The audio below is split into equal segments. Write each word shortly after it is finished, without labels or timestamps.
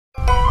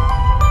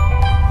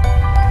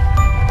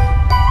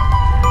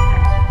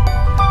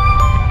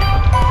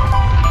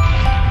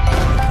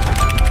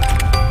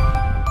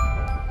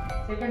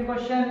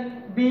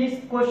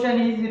B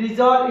question is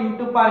resolve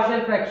into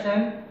partial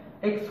fraction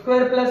x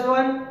square plus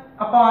 1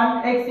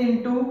 upon x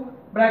into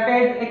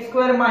bracket x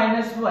square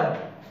minus 1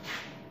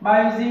 by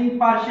using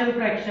partial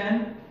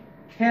fraction.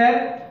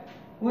 Here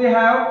we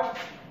have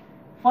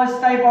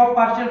first type of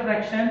partial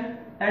fraction,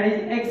 that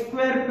is x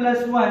square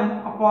plus 1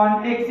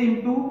 upon x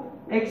into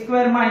x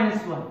square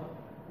minus 1.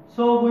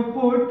 So we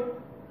put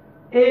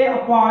a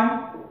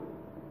upon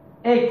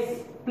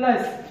x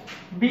plus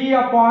b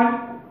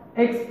upon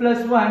x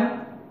plus 1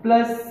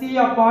 plus c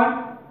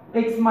upon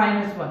x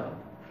minus 1.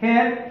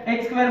 Here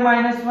x square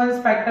minus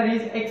 1's factor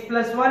is x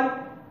plus 1,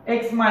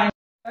 x minus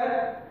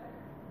 1.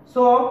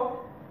 So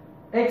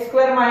x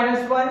square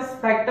minus 1's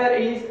factor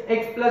is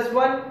x plus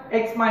 1,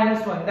 x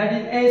minus 1. That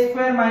is a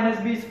square minus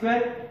b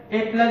square,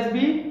 a plus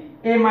b,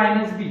 a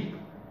minus b.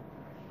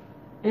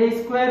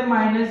 A square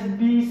minus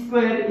b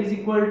square is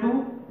equal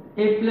to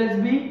a plus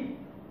b,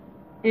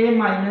 a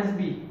minus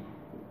b.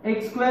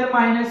 X square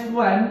minus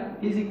 1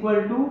 is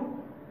equal to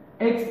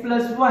x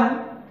plus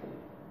 1,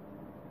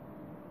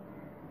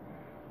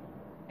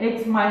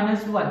 x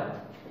minus 1.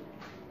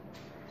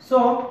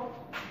 So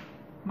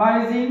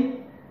by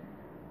using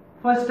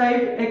first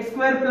type, x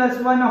square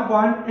plus 1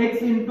 upon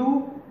x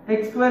into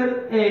x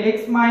square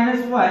x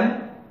minus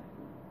 1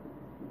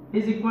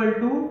 is equal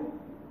to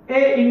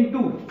a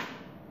into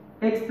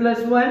x plus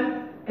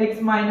 1,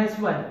 x minus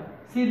 1.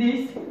 See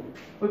this,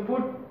 we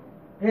put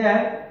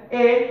here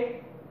a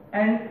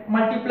and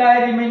multiply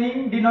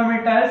remaining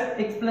denominators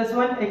x plus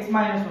 1, x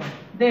minus 1.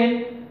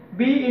 Then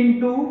b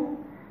into,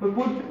 we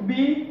put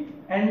b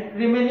and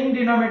remaining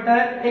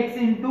denominator x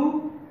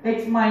into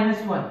x minus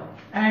 1,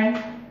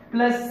 and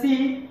plus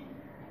c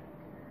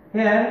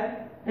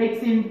here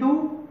x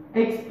into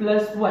x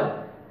plus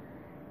 1.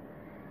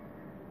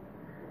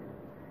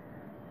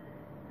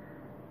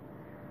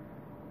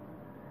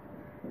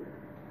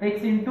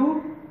 X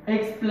into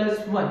x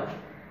plus 1,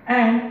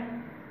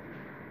 and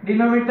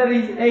denominator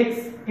is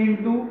x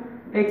into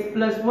x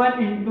plus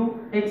 1 into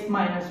x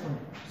minus 1.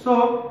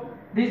 So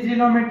these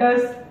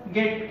denominators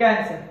get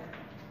cancelled.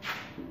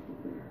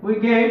 We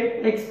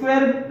get x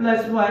square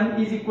plus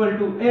 1 is equal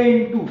to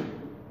a into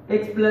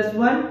x plus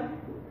 1,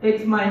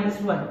 x minus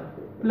 1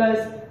 plus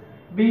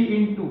b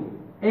into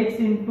x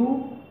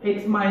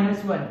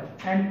minus 1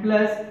 and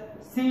plus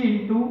c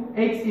into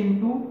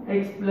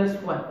x plus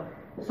 1.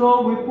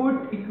 So we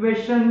put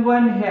equation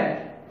 1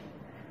 here.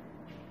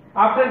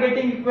 After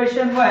getting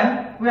equation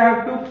 1, we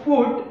have to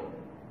put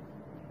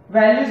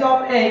values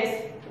of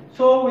x,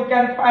 so we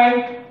can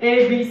find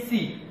a, b,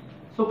 c.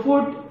 So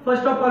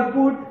first of all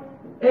put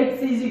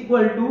x is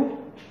equal to,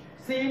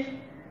 see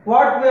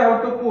what we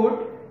have to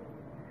put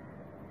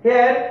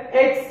here,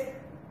 x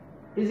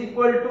is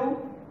equal to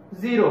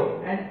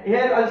 0 and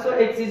here also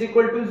x is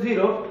equal to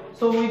 0.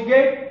 So we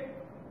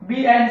get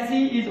b and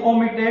c is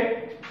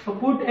omitted. So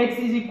put x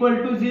is equal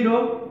to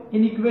 0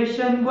 in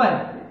equation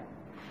 1.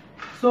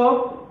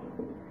 So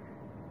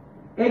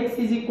x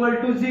is equal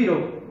to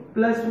 0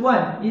 plus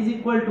 1 is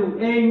equal to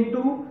a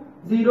into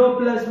 0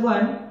 plus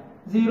 1,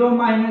 0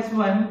 minus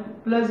 1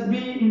 plus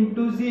b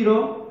into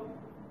 0,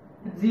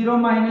 0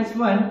 minus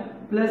 1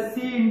 plus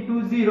c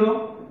into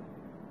 0,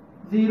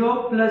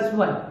 0 plus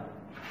 1.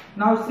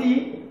 Now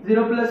see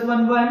 0 plus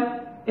 1,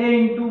 1, a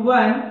into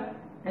 1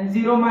 and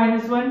 0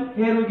 minus 1,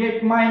 here we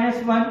get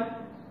minus 1,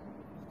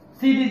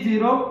 c is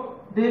 0,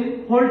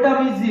 then whole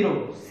term is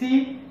 0,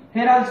 c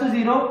here also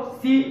 0,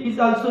 c is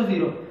also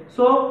 0.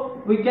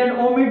 So we can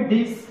omit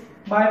this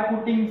by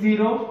putting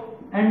 0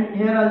 and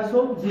here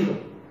also 0.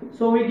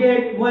 So we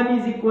get 1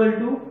 is equal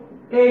to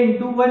a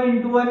into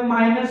 1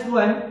 minus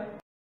 1.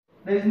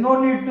 There is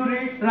no need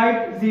to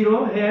write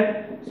 0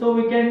 here. So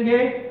we can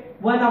get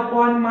 1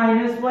 upon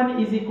minus 1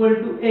 is equal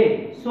to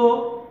a.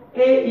 So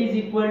a is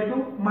equal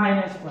to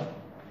minus 1.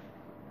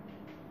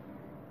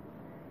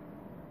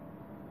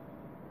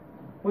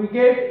 We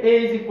get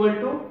a is equal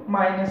to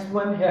minus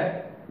 1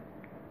 here.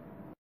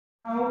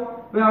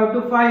 Now we have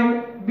to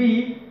find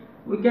b.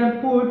 We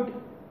can put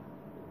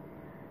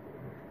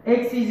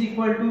x is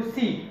equal to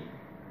c,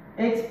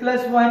 x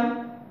plus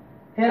 1,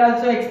 here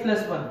also x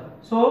plus 1.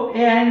 So a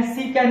and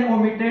c can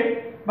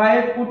omitted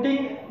by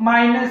putting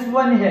minus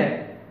 1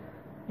 here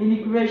in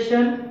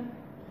equation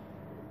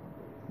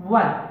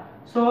 1.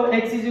 So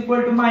x is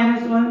equal to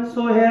minus 1.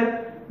 So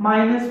here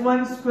minus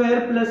 1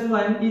 square plus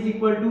 1 is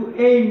equal to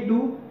a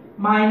into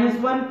minus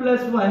 1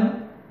 plus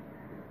 1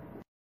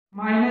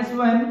 minus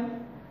 1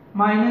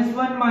 minus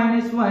 1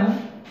 minus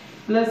 1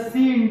 plus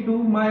c into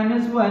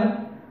minus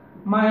 1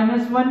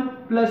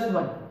 plus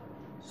 1.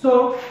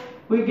 So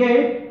we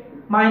get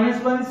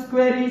minus 1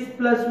 square is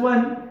plus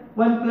 1,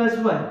 1 plus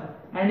 1,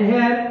 and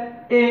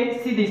here a,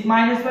 see this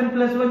minus 1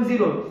 plus 1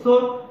 0.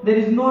 So there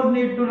is no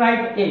need to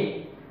write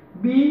a.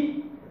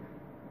 B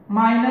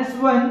minus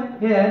 1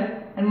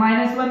 here, and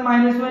minus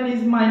 1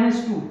 is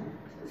minus 2.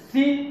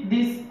 See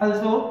this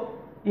also,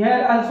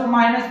 here also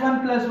minus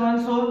 1 plus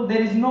 1, so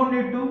there is no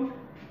need to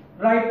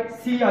write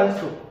c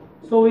also.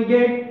 So we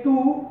get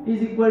 2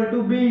 is equal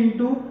to b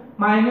into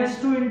minus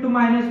 2 into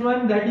minus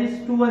 1, that is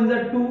 2 1s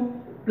are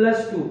 2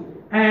 plus 2,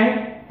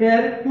 and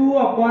here 2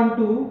 upon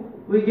 2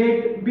 we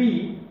get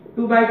b.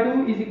 2 by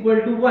 2 is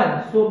equal to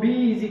 1. So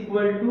b is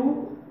equal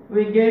to,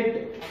 we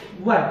get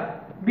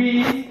 1.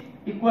 B is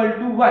equal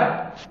to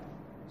 1.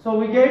 So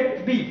we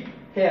get b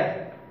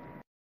here.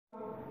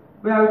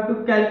 We have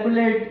to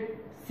calculate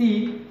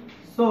c.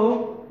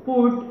 So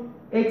put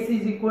x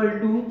is equal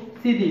to,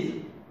 see this.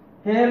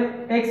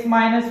 Here x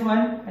minus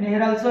 1 and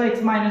here also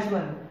x minus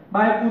 1.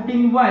 By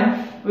putting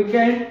 1 we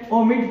can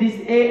omit this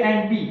a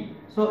and b.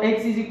 So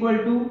x is equal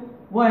to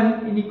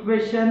 1 in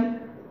equation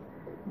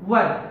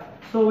 1.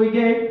 So we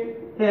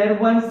get here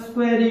 1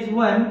 square is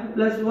 1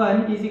 plus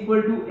 1 is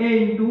equal to a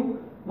into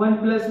 1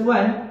 plus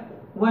 1,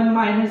 1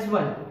 minus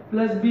 1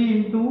 plus b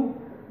into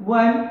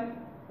 1,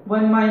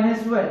 1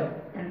 minus 1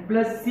 and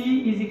plus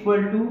c is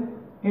equal to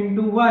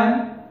into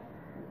 1,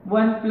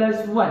 1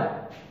 plus 1.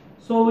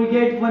 So we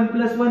get 1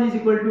 plus 1 is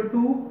equal to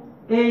 2,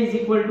 a is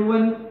equal to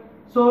 1.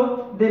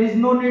 So there is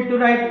no need to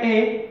write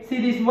a.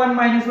 See this 1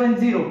 minus 1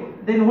 0,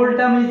 then whole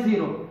term is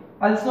 0.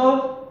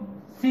 Also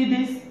see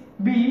this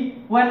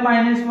b 1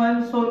 minus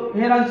 1, so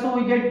here also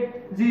we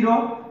get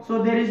 0.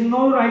 So there is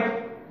no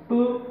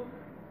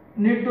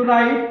need to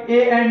write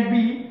a and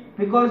b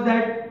because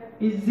that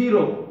is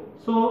 0.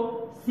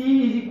 So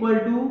c is equal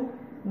to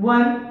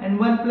 1 and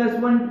 1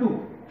 plus 1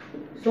 2.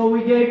 So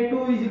we get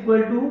 2 is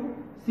equal to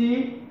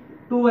c,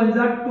 2 ones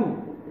are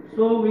 2.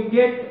 So we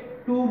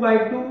get 2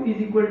 by 2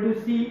 is equal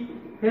to c.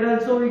 Here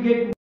also we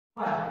get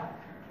 1.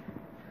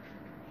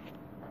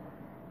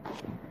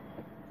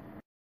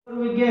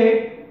 We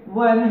get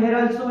 1. Here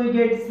also we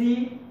get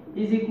c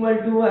is equal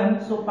to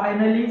 1. So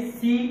finally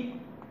c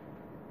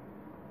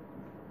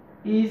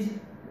is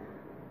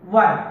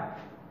 1.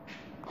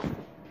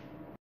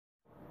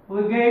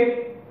 We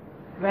get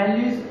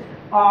values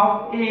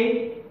of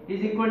a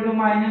is equal to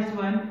minus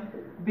 1,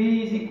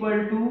 b is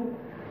equal to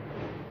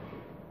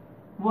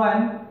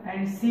 1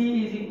 and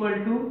c is equal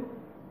to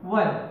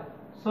 1.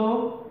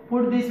 So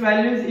put these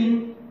values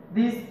in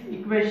this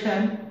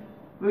equation.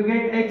 We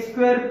get x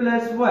square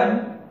plus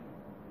 1,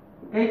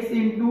 x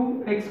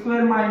into x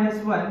square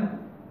minus 1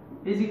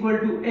 is equal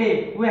to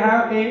a. We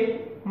have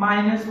a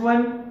minus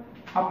 1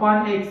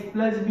 upon x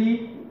plus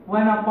b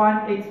 1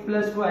 upon x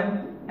plus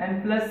 1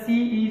 and plus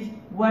c is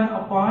 1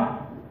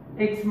 upon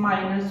x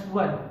minus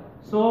 1.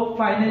 So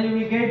finally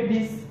we get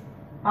this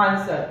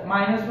answer,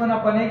 minus 1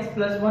 upon x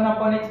plus 1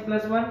 upon x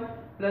plus 1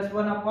 plus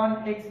 1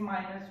 upon x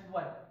minus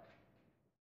 1.